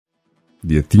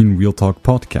The Athene Real Talk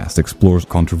Podcast explores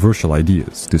controversial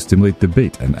ideas to stimulate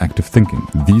debate and active thinking.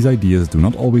 These ideas do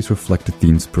not always reflect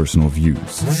Athene's personal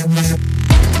views.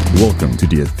 Welcome to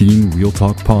the Athene Real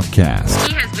Talk Podcast.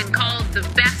 He has been called the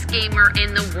best gamer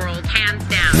in the world, hands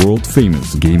down.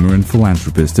 World-famous gamer and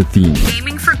philanthropist Athene.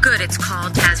 Gaming for Good, it's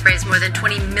called, has raised more than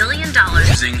 $20 million.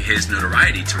 Using his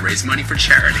notoriety to raise money for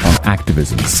charity. On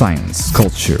activism, science,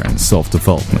 culture, and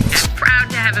self-development.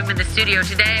 Proud to have him in the studio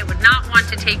today. I would not want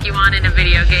to take you on in a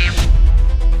video game.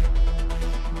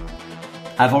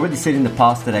 I've already said in the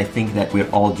past that I think that we're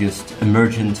all just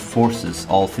emergent forces.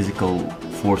 All physical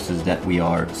forces that we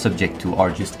are subject to are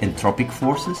just entropic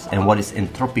forces. And what is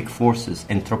entropic forces?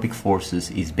 Entropic forces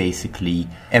is basically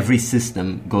every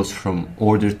system goes from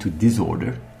order to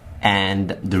disorder. And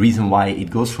the reason why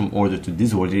it goes from order to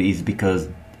disorder is because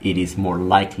it is more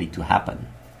likely to happen.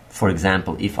 For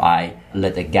example, if I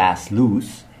let a gas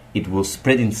loose, it will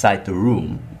spread inside the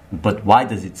room. But why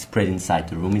does it spread inside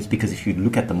the room? It's because if you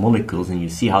look at the molecules and you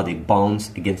see how they bounce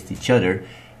against each other,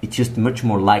 it's just much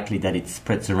more likely that it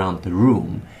spreads around the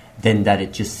room than that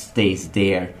it just stays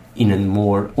there in a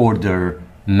more order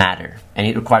matter. And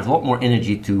it requires a lot more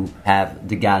energy to have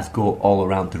the gas go all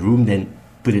around the room than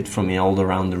put it from all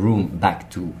around the room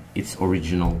back to its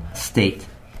original state.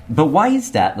 But why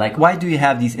is that? Like, why do you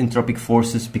have these entropic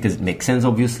forces? Because it makes sense,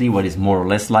 obviously, what is more or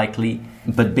less likely.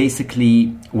 But basically,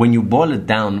 when you boil it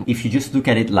down, if you just look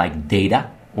at it like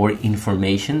data or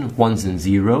information, ones and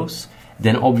zeros,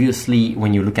 then obviously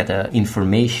when you look at the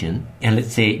information, and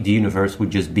let's say the universe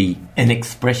would just be an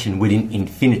expression within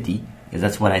infinity, because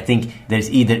that's what I think, there's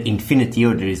either infinity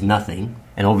or there is nothing.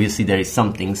 And obviously there is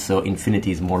something, so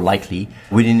infinity is more likely.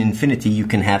 Within infinity, you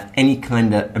can have any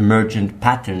kind of emergent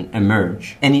pattern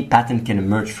emerge. Any pattern can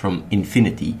emerge from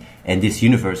infinity, and this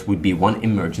universe would be one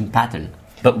emergent pattern.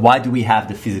 But why do we have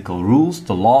the physical rules,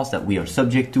 the laws that we are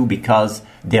subject to? Because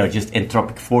they are just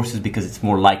entropic forces, because it's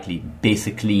more likely.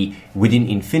 Basically, within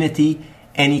infinity,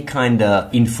 any kind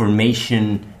of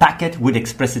information packet would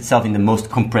express itself in the most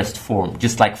compressed form.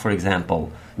 Just like, for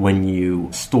example, when you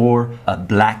store a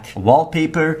black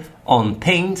wallpaper on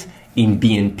Paint in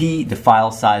BNP, the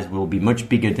file size will be much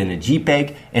bigger than a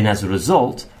JPEG, and as a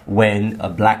result, when a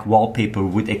black wallpaper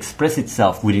would express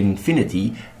itself within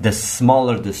infinity, the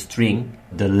smaller the string,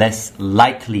 the less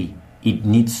likely it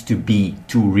needs to be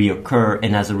to reoccur,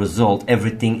 and as a result,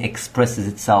 everything expresses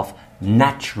itself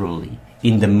naturally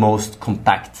in the most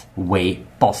compact way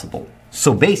possible.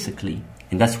 So basically,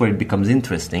 and that's where it becomes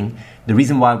interesting, the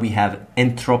reason why we have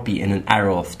entropy and an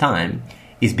arrow of time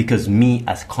is because me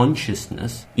as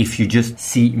consciousness, if you just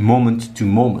see moment to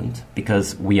moment,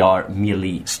 because we are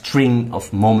merely string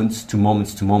of moments to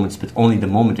moments to moments, but only the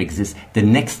moment exists, the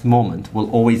next moment will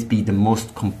always be the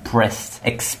most compressed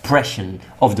expression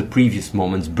of the previous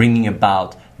moments, bringing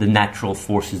about the natural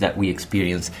forces that we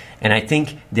experience. And I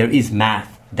think there is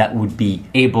math that would be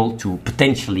able to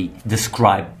potentially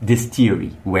describe this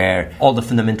theory, where all the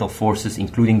fundamental forces,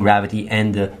 including gravity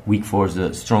and the weak force,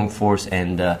 the strong force,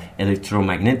 and the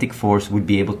electromagnetic force, would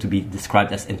be able to be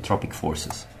described as entropic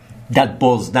forces. That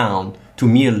boils down to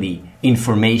merely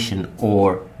information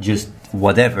or just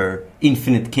whatever,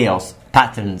 infinite chaos,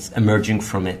 patterns emerging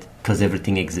from it, because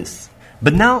everything exists.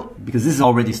 But now, because this is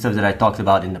already stuff that I talked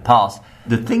about in the past,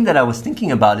 the thing that I was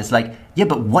thinking about is like, yeah,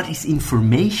 but what is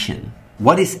information?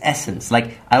 What is essence?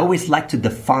 Like, I always like to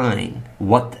define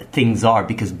what things are,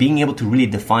 because being able to really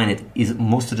define it is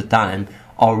most of the time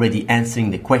already answering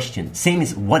the question. Same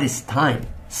as what is time?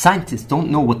 Scientists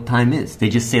don't know what time is. They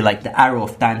just say like the arrow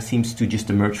of time seems to just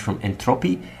emerge from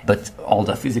entropy, but all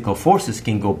the physical forces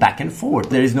can go back and forth.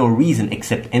 There is no reason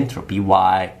except entropy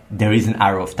why there is an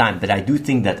arrow of time. But I do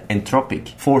think that entropic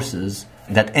forces,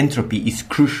 that entropy is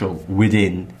crucial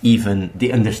within even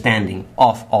the understanding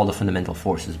of all the fundamental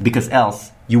forces, because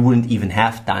else you wouldn't even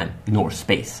have time nor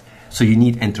space. So you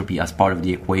need entropy as part of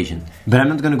the equation. But I'm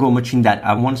not going to go much in that.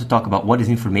 I want to talk about what is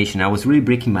information. I was really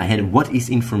breaking my head. What is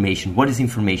information? What is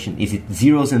information? Is it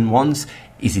zeros and ones?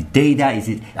 Is it data? Is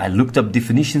it... I looked up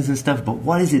definitions and stuff, but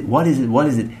what is it? What is it? What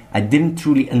is it? I didn't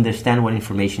truly understand what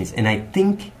information is. And I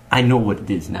think I know what it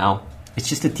is now. It's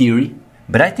just a theory.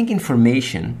 But I think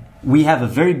information... We have a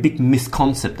very big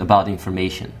misconcept about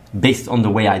information based on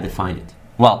the way I define it.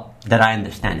 Well, that I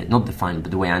understand it, not define it, but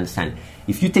the way I understand it.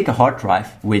 If you take a hard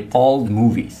drive with all the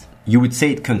movies, you would say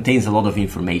it contains a lot of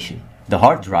information. The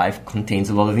hard drive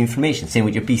contains a lot of information. Same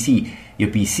with your PC. Your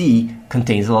PC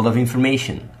contains a lot of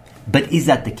information. But is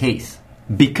that the case?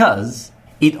 Because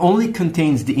it only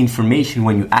contains the information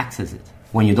when you access it.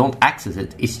 When you don't access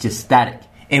it, it's just static.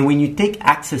 And when you take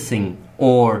accessing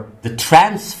or the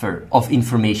transfer of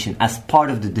information as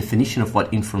part of the definition of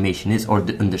what information is, or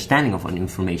the understanding of what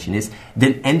information is,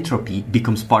 then entropy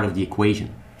becomes part of the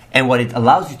equation. And what it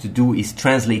allows you to do is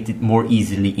translate it more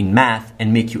easily in math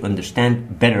and make you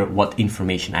understand better what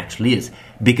information actually is.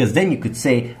 Because then you could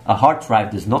say a hard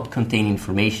drive does not contain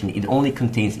information. It only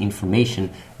contains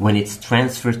information when it's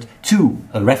transferred to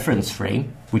a reference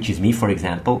frame, which is me, for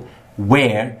example,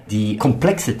 where the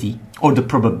complexity or the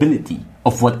probability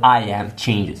of what I am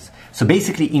changes. So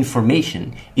basically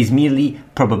information is merely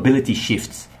probability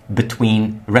shifts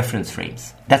between reference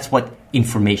frames. That's what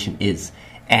information is.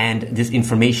 And this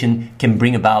information can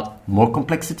bring about more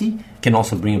complexity, can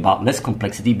also bring about less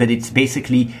complexity, but it's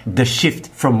basically the shift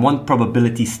from one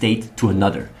probability state to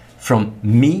another, from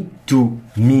me to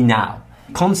me now.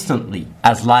 Constantly,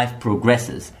 as life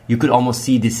progresses, you could almost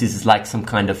see this is like some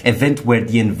kind of event where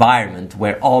the environment,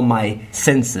 where all my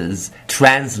senses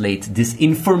translate this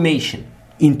information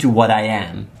into what I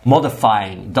am,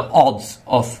 modifying the odds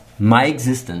of my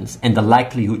existence and the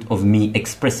likelihood of me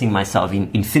expressing myself in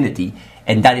infinity.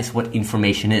 And that is what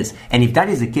information is. And if that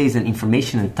is the case, then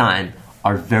information and time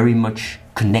are very much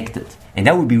connected. And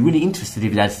that would be really interesting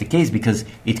if that's the case, because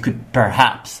it could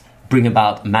perhaps bring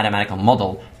about a mathematical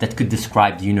model that could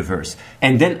describe the universe.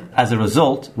 And then as a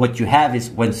result, what you have is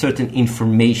when certain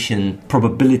information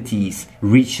probabilities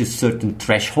reach a certain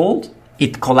threshold,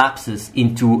 it collapses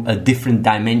into a different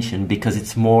dimension because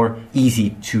it's more easy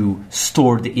to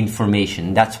store the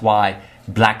information. That's why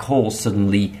black holes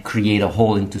suddenly create a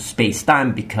hole into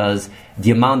space-time, because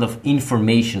the amount of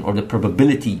information or the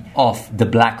probability of the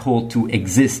black hole to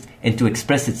exist and to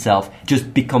express itself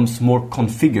just becomes more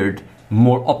configured,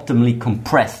 more optimally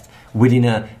compressed within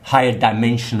a higher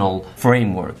dimensional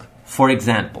framework. For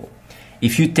example,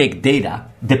 if you take data,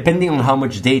 depending on how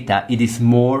much data, it is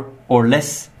more or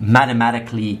less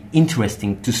mathematically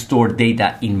interesting to store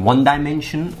data in 1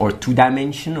 dimension or 2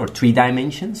 dimension or 3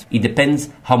 dimensions. It depends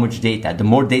how much data. The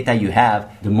more data you have,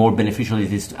 the more beneficial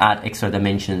it is to add extra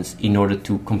dimensions in order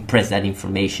to compress that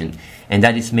information. And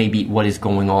that is maybe what is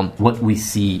going on, what we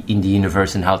see in the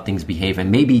universe and how things behave.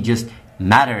 And maybe just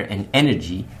matter and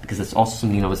energy, because that's also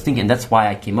something I was thinking. And that's why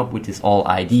I came up with this whole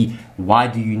idea. Why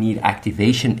do you need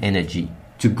activation energy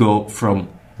to go from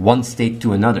one state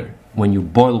to another? When you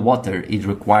boil water, it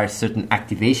requires certain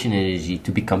activation energy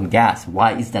to become gas.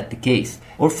 Why is that the case?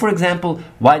 Or for example,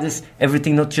 why does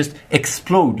everything not just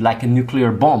explode like a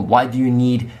nuclear bomb? Why do you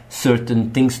need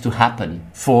certain things to happen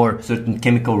for certain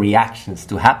chemical reactions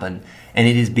to happen? And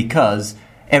it is because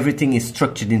everything is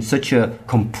structured in such a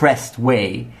compressed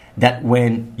way that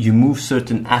when you move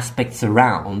certain aspects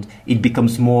around, it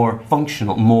becomes more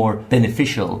functional, more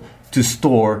beneficial to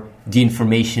store the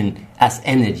information as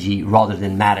energy rather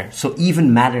than matter. So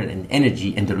even matter and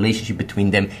energy and the relationship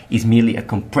between them is merely a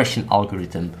compression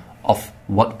algorithm of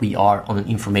what we are on an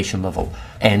information level.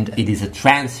 And it is a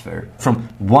transfer from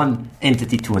one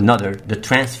entity to another, the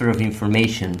transfer of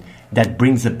information that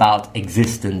brings about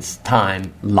existence,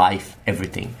 time, life,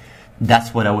 everything.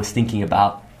 That's what I was thinking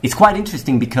about. It's quite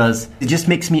interesting because it just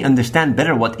makes me understand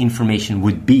better what information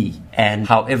would be and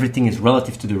how everything is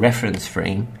relative to the reference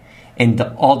frame. And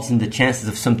the odds and the chances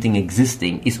of something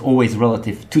existing is always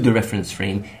relative to the reference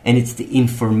frame. And it's the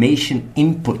information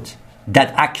input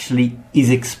that actually is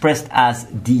expressed as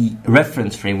the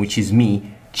reference frame, which is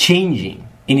me, changing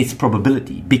in its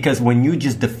probability. Because when you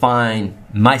just define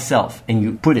myself and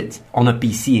you put it on a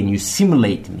PC and you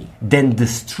simulate me, then the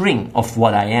string of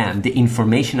what I am, the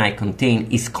information I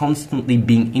contain, is constantly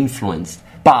being influenced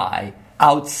by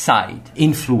outside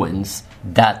influence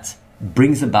that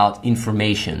brings about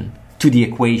information to the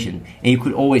equation. And you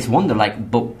could always wonder,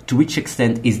 like, but to which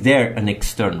extent is there an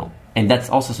external? And that's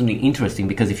also something interesting,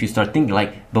 because if you start thinking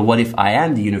like, but what if I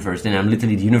am the universe? Then I'm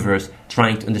literally the universe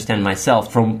trying to understand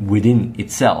myself from within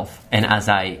itself. And as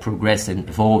I progress and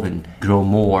evolve and grow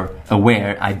more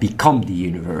aware, I become the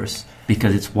universe,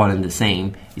 because it's one and the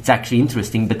same. It's actually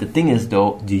interesting. But the thing is,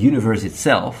 though, the universe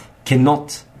itself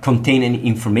cannot contain any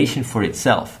information for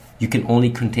itself. You can only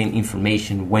contain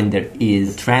information when there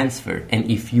is transfer.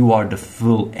 And if you are the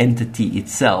full entity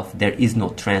itself, there is no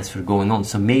transfer going on.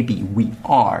 So maybe we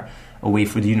are a way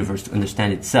for the universe to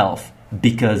understand itself,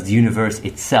 because the universe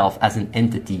itself as an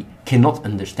entity cannot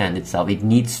understand itself. It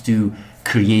needs to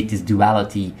create this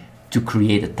duality to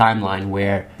create a timeline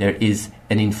where there is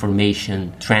an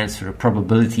information transfer, a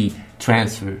probability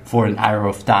transfer for an arrow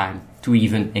of time to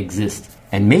even exist.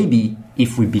 And maybe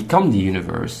if we become the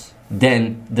universe,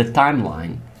 then the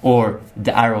timeline or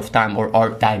the arrow of time or our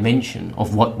dimension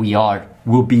of what we are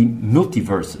will be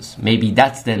multiverses. Maybe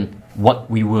that's then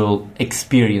what we will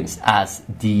experience as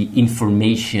the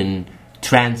information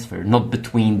transfer, not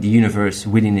between the universe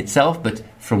within itself, but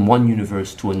from one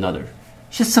universe to another.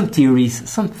 Just some theories,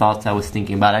 some thoughts I was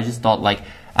thinking about. I just thought like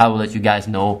I will let you guys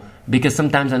know, because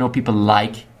sometimes I know people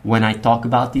like when I talk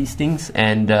about these things,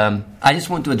 and I just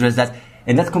want to address that.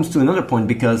 And that comes to another point,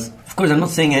 because of course I'm not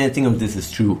saying anything of this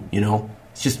is true, you know,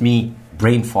 it's just me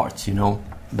brain farts, you know,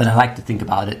 but I like to think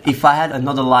about it. If I had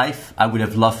another life, I would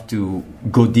have loved to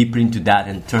go deeper into that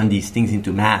and turn these things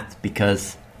into math,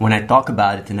 because when I talk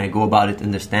about it and I go about it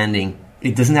understanding,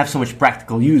 it doesn't have so much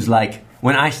practical use. Like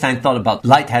when Einstein thought about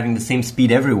light having the same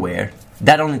speed everywhere,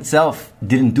 that on itself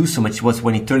didn't do so much. It was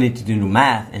when he turned it into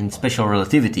math and special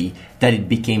relativity that it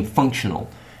became functional.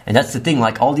 And that's the thing,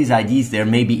 like all these ideas there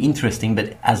may be interesting,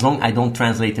 but as long as I don't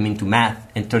translate them into math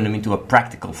and turn them into a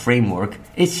practical framework,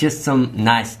 it's just some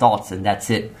nice thoughts and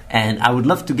that's it. And I would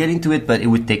love to get into it, but it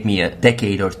would take me a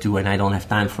decade or two and I don't have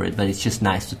time for it. But it's just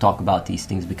nice to talk about these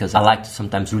things, because I like to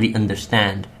sometimes really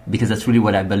understand, because that's really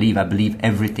what I believe. I believe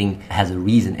everything has a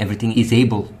reason. Everything is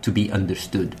able to be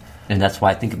understood. And that's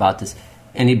why I think about this.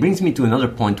 And it brings me to another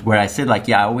point where I said, like,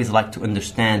 yeah, I always like to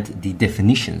understand the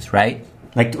definitions, right?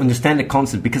 Like to understand the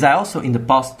concept, because I also in the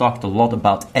past talked a lot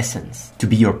about essence, to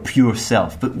be your pure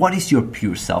self. But what is your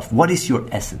pure self? What is your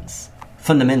essence?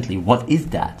 Fundamentally, what is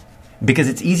that? Because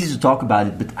it's easy to talk about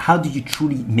it, but how do you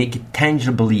truly make it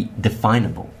tangibly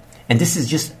definable? And this is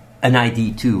just an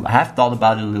idea too. I have thought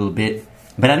about it a little bit,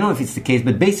 but I don't know if it's the case.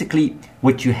 But basically,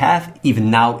 what you have even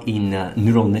now in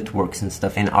neural networks and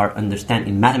stuff, and our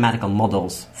understanding, mathematical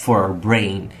models for our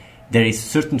brain, there is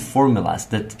certain formulas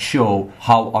that show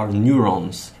how our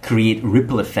neurons create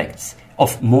ripple effects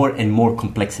of more and more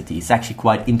complexity. It's actually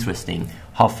quite interesting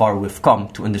how far we've come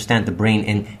to understand the brain,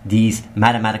 and these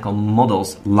mathematical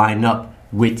models line up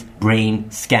with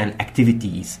brain scan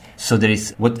activities. So there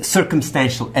is what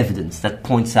circumstantial evidence that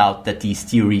points out that these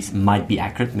theories might be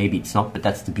accurate. Maybe it's not, but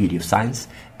that's the beauty of science.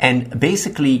 And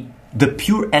basically, the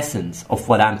pure essence of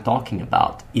what I'm talking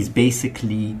about is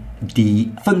basically the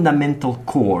fundamental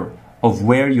core of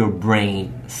where your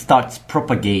brain starts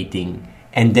propagating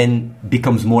and then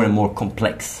becomes more and more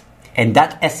complex. And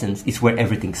that essence is where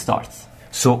everything starts.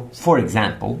 So, for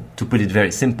example, to put it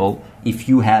very simple, if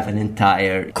you have an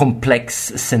entire complex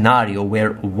scenario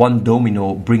where one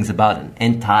domino brings about an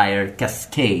entire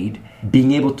cascade,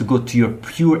 being able to go to your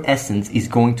pure essence is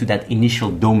going to that initial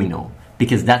domino,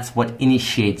 because that's what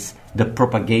initiates the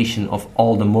propagation of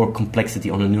all the more complexity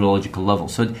on a neurological level.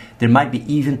 So there might be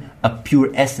even a pure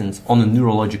essence on a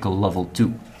neurological level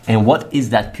too. And what is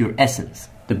that pure essence?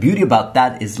 The beauty about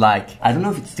that is, like, I don't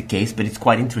know if it's the case, but it's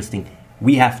quite interesting.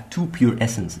 We have two pure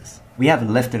essences. We have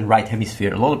a left and right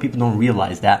hemisphere. A lot of people don't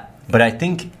realize that. But I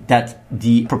think that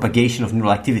the propagation of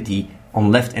neural activity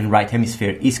on left and right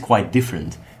hemisphere is quite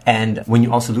different. And when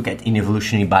you also look at in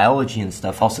evolutionary biology and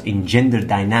stuff, also in gender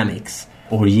dynamics,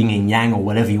 or yin and yang, or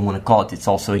whatever you want to call it. It's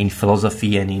also in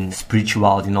philosophy and in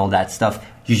spirituality and all that stuff.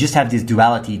 You just have this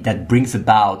duality that brings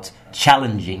about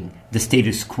challenging the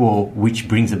status quo, which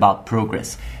brings about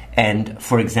progress. And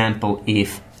for example,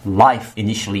 if life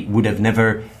initially would have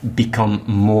never become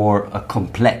more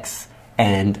complex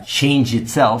and change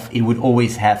itself, it would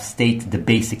always have stayed the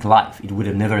basic life. It would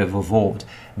have never have evolved.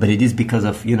 But it is because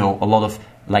of, you know, a lot of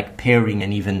like pairing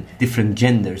and even different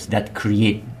genders that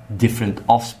create different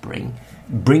offspring,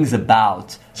 brings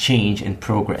about change and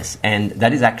progress. And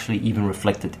that is actually even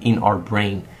reflected in our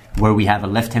brain, where we have a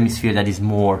left hemisphere that is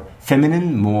more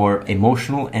feminine, more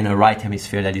emotional, and a right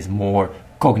hemisphere that is more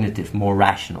cognitive, more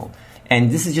rational. And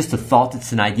this is just a thought,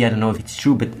 it's an idea, I don't know if it's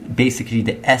true, but basically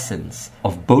the essence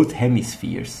of both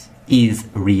hemispheres is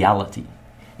reality.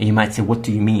 And you might say, what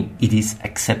do you mean? It is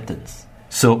acceptance.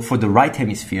 So for the right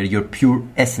hemisphere, your pure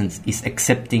essence is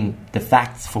accepting the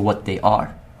facts for what they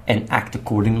are and act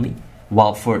accordingly.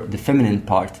 While for the feminine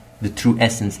part, the true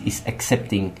essence is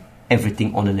accepting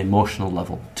everything on an emotional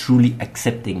level, truly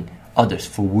accepting others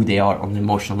for who they are on an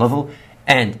emotional level.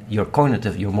 And your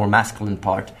cognitive, your more masculine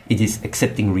part, it is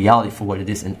accepting reality for what it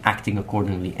is and acting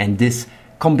accordingly. And this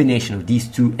combination of these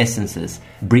two essences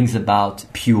brings about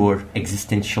pure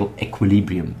existential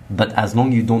equilibrium. But as long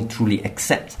as you don't truly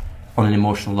accept on an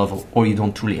emotional level, or you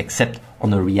don't truly accept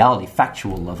on a reality,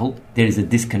 factual level, there is a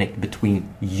disconnect between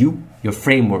you, your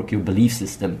framework, your belief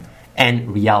system,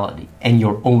 and reality, and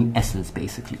your own essence,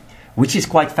 basically. Which is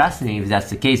quite fascinating if that's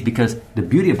the case, because the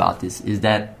beauty about this is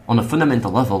that on a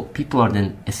fundamental level, people are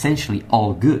then essentially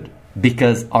all good,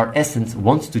 because our essence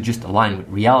wants to just align with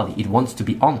reality. It wants to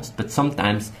be honest, but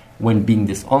sometimes when being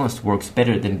dishonest works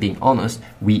better than being honest,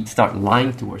 we start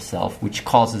lying to ourselves, which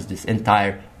causes this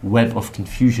entire web of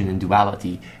confusion and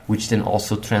duality, which then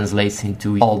also translates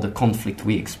into all the conflict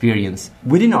we experience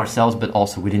within ourselves, but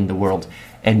also within the world.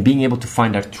 And being able to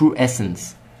find our true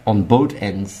essence on both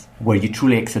ends, where you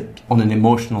truly accept on an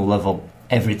emotional level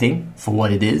everything for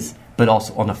what it is, but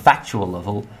also on a factual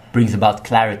level, brings about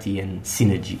clarity and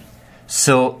synergy.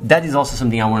 So that is also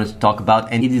something I wanted to talk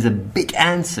about, and it is a big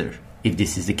answer, if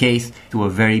this is the case, to a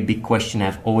very big question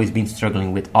I've always been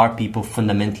struggling with. Are people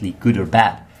fundamentally good or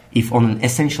bad? If on an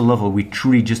essential level we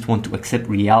truly just want to accept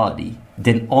reality,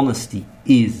 then honesty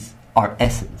is our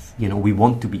essence. We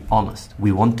want to be honest.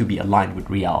 We want to be aligned with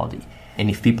reality. And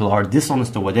if people are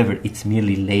dishonest or whatever, it's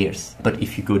merely layers. But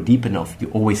if you go deep enough, you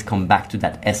always come back to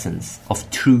that essence of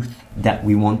truth that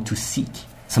we want to seek.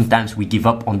 Sometimes we give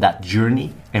up on that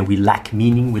journey and we lack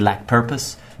meaning, we lack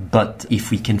purpose. But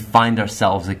if we can find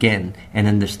ourselves again and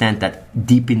understand that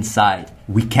deep inside,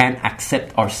 we can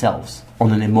accept ourselves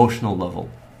on an emotional level,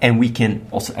 and we can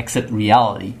also accept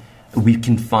reality, we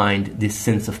can find this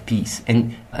sense of peace.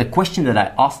 And a question that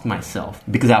I asked myself,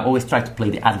 because I always try to play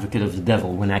the advocate of the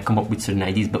devil when I come up with certain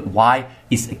ideas, but why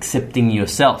is accepting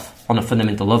yourself on a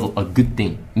fundamental level a good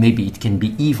thing? Maybe it can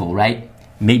be evil, right?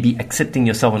 Maybe accepting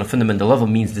yourself on a fundamental level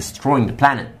means destroying the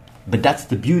planet. But that's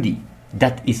the beauty.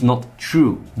 That is not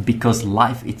true, because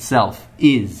life itself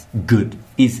is good,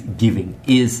 is giving,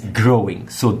 is growing.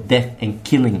 So death and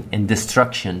killing and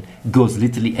destruction goes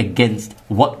literally against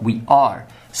what we are.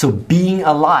 So being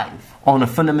alive on a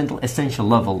fundamental essential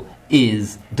level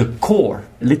is the core,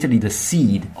 literally the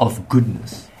seed of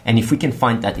goodness. And if we can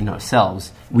find that in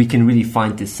ourselves, we can really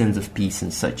find this sense of peace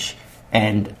and such.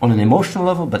 And on an emotional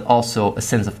level, but also a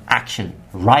sense of action,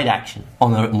 right action,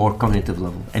 on a more cognitive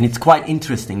level. And it's quite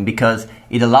interesting because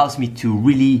it allows me to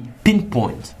really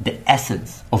pinpoint the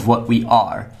essence of what we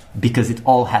are, because it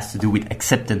all has to do with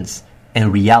acceptance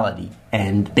and reality.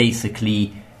 And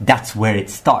basically, that's where it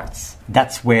starts.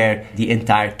 That's where the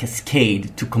entire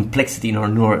cascade to complexity in our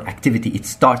neural activity, it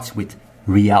starts with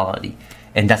reality.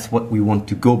 And that's what we want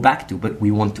to go back to, but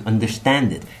we want to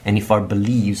understand it. And if our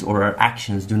beliefs or our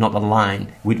actions do not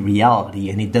align with reality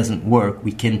and it doesn't work,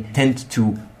 we can tend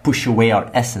to push away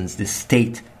our essence, this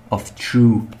state of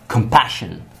true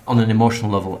compassion on an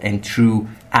emotional level and true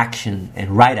action and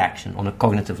right action on a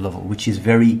cognitive level, which is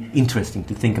very interesting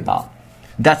to think about.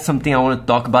 That's something I want to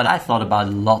talk about. I thought about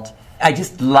it a lot. I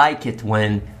just like it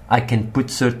when I can put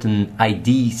certain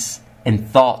ideas and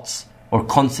thoughts or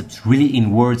concepts really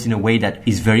in words in a way that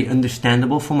is very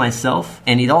understandable for myself.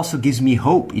 And it also gives me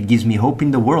hope. It gives me hope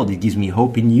in the world. It gives me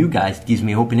hope in you guys. It gives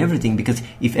me hope in everything. Because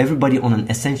if everybody on an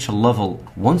essential level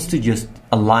wants to just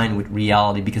align with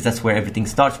reality, because that's where everything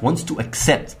starts, wants to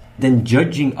accept, then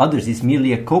judging others is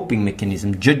merely a coping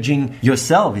mechanism. Judging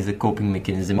yourself is a coping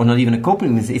mechanism. Or not even a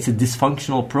coping mechanism. It's a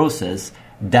dysfunctional process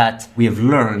that we have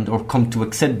learned or come to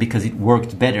accept because it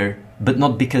worked better, but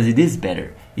not because it is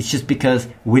better. It's just because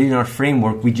within our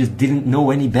framework, we just didn't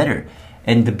know any better.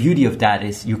 And the beauty of that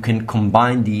is you can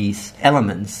combine these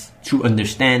elements through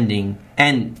understanding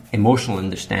and emotional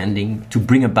understanding to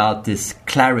bring about this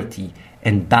clarity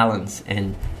and balance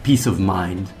and peace of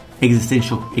mind,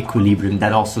 existential equilibrium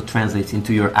that also translates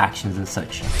into your actions and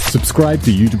such. Subscribe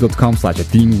to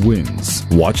youtube.com/AtheneWins.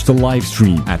 Watch the live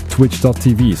stream at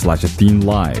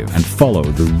twitch.tv/AtheneLive and follow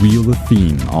The Real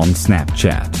Athene on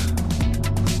Snapchat.